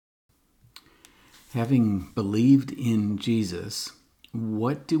Having believed in Jesus,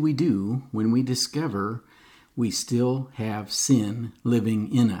 what do we do when we discover we still have sin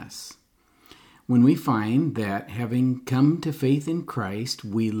living in us? When we find that having come to faith in Christ,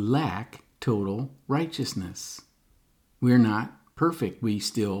 we lack total righteousness. We're not perfect. We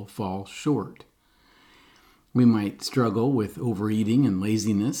still fall short. We might struggle with overeating and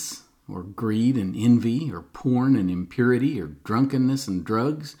laziness, or greed and envy, or porn and impurity, or drunkenness and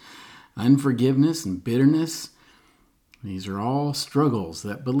drugs, unforgiveness and bitterness. These are all struggles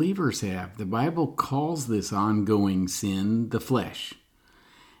that believers have. The Bible calls this ongoing sin the flesh.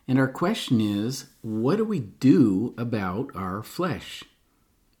 And our question is, what do we do about our flesh?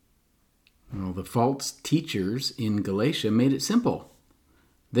 Well, the false teachers in Galatia made it simple.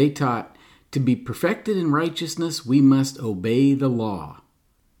 They taught, to be perfected in righteousness, we must obey the law.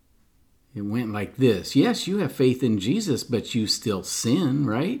 It went like this. Yes, you have faith in Jesus, but you still sin,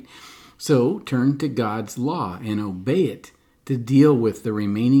 right? So turn to God's law and obey it to deal with the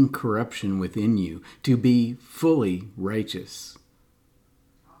remaining corruption within you, to be fully righteous.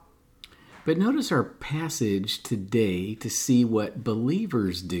 But notice our passage today to see what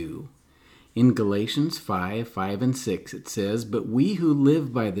believers do. In Galatians 5 and 6, it says, "But we who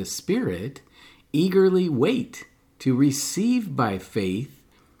live by the Spirit eagerly wait to receive by faith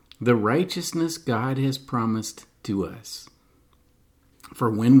the righteousness God has promised to us." For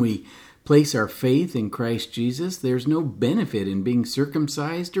when we place our faith in Christ Jesus, there's no benefit in being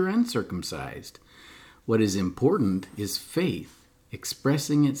circumcised or uncircumcised. What is important is faith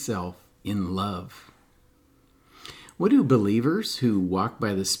expressing itself in love. What do believers who walk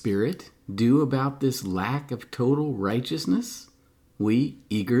by the Spirit do about this lack of total righteousness? We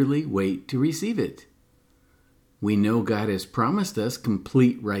eagerly wait to receive it. We know God has promised us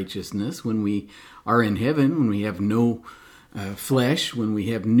complete righteousness when we are in heaven, when we have no flesh, when we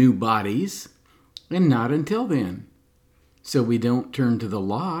have new bodies, and not until then. So we don't turn to the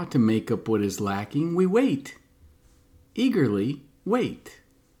law to make up what is lacking. We wait. Eagerly wait.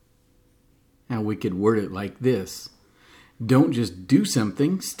 Now we could word it like this. Don't just do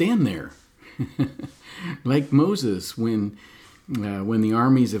something, stand there. Like Moses, when the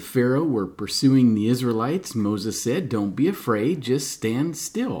armies of Pharaoh were pursuing the Israelites, Moses said, "Don't be afraid, just stand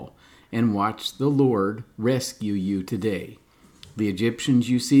still and watch the Lord rescue you today. The Egyptians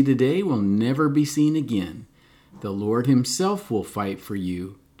you see today will never be seen again. The Lord himself will fight for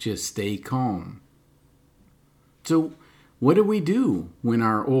you. Just stay calm." So what do we do when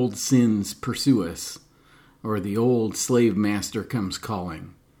our old sins pursue us, or the old slave master comes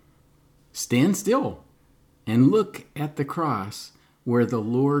calling? Stand still and look at the cross where the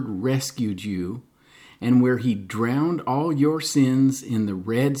Lord rescued you and where he drowned all your sins in the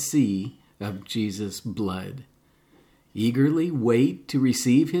Red Sea of Jesus' blood. Eagerly wait to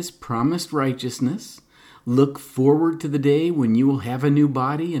receive his promised righteousness. Look forward to the day when you will have a new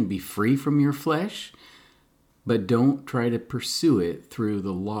body and be free from your flesh, but don't try to pursue it through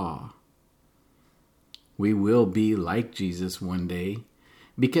the law. We will be like Jesus one day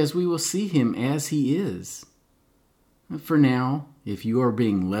because we will see him as he is. For now, if you are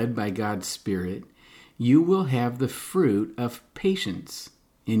being led by God's Spirit, you will have the fruit of patience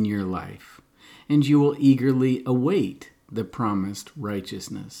in your life, and you will eagerly await the promised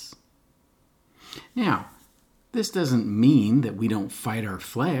righteousness. Now, this doesn't mean that we don't fight our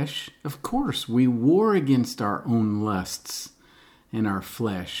flesh. Of course, we war against our own lusts and our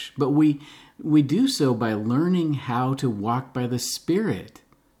flesh, but we do so by learning how to walk by the Spirit,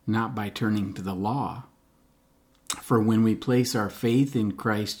 not by turning to the law. For when we place our faith in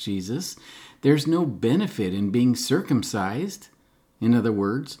Christ Jesus, there's no benefit in being circumcised. In other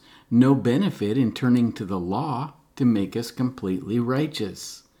words, no benefit in turning to the law to make us completely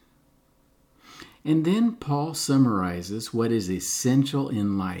righteous. And then Paul summarizes what is essential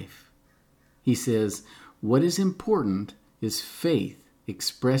in life. He says, what is important is faith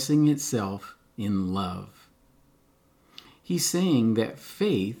expressing itself in love. He's saying that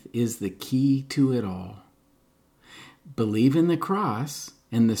faith is the key to it all. Believe in the cross,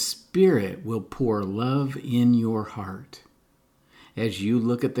 and the Spirit will pour love in your heart. As you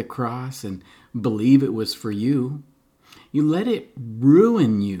look at the cross and believe it was for you, you let it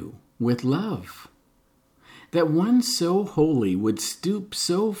ruin you with love. That one so holy would stoop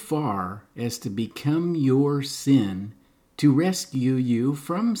so far as to become your sin to rescue you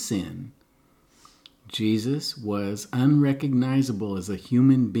from sin. Jesus was unrecognizable as a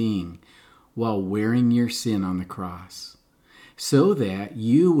human being while wearing your sin on the cross, so that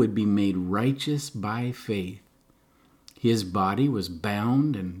you would be made righteous by faith. His body was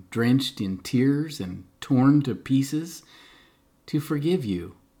bound and drenched in tears and torn to pieces to forgive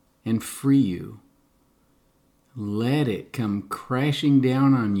you and free you let it come crashing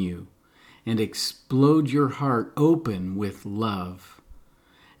down on you and explode your heart open with love.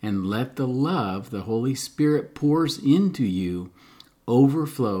 And let the love the Holy Spirit pours into you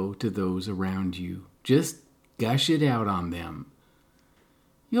overflow to those around you. Just gush it out on them.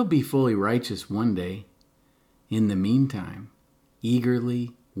 You'll be fully righteous one day. In the meantime,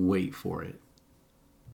 eagerly wait for it.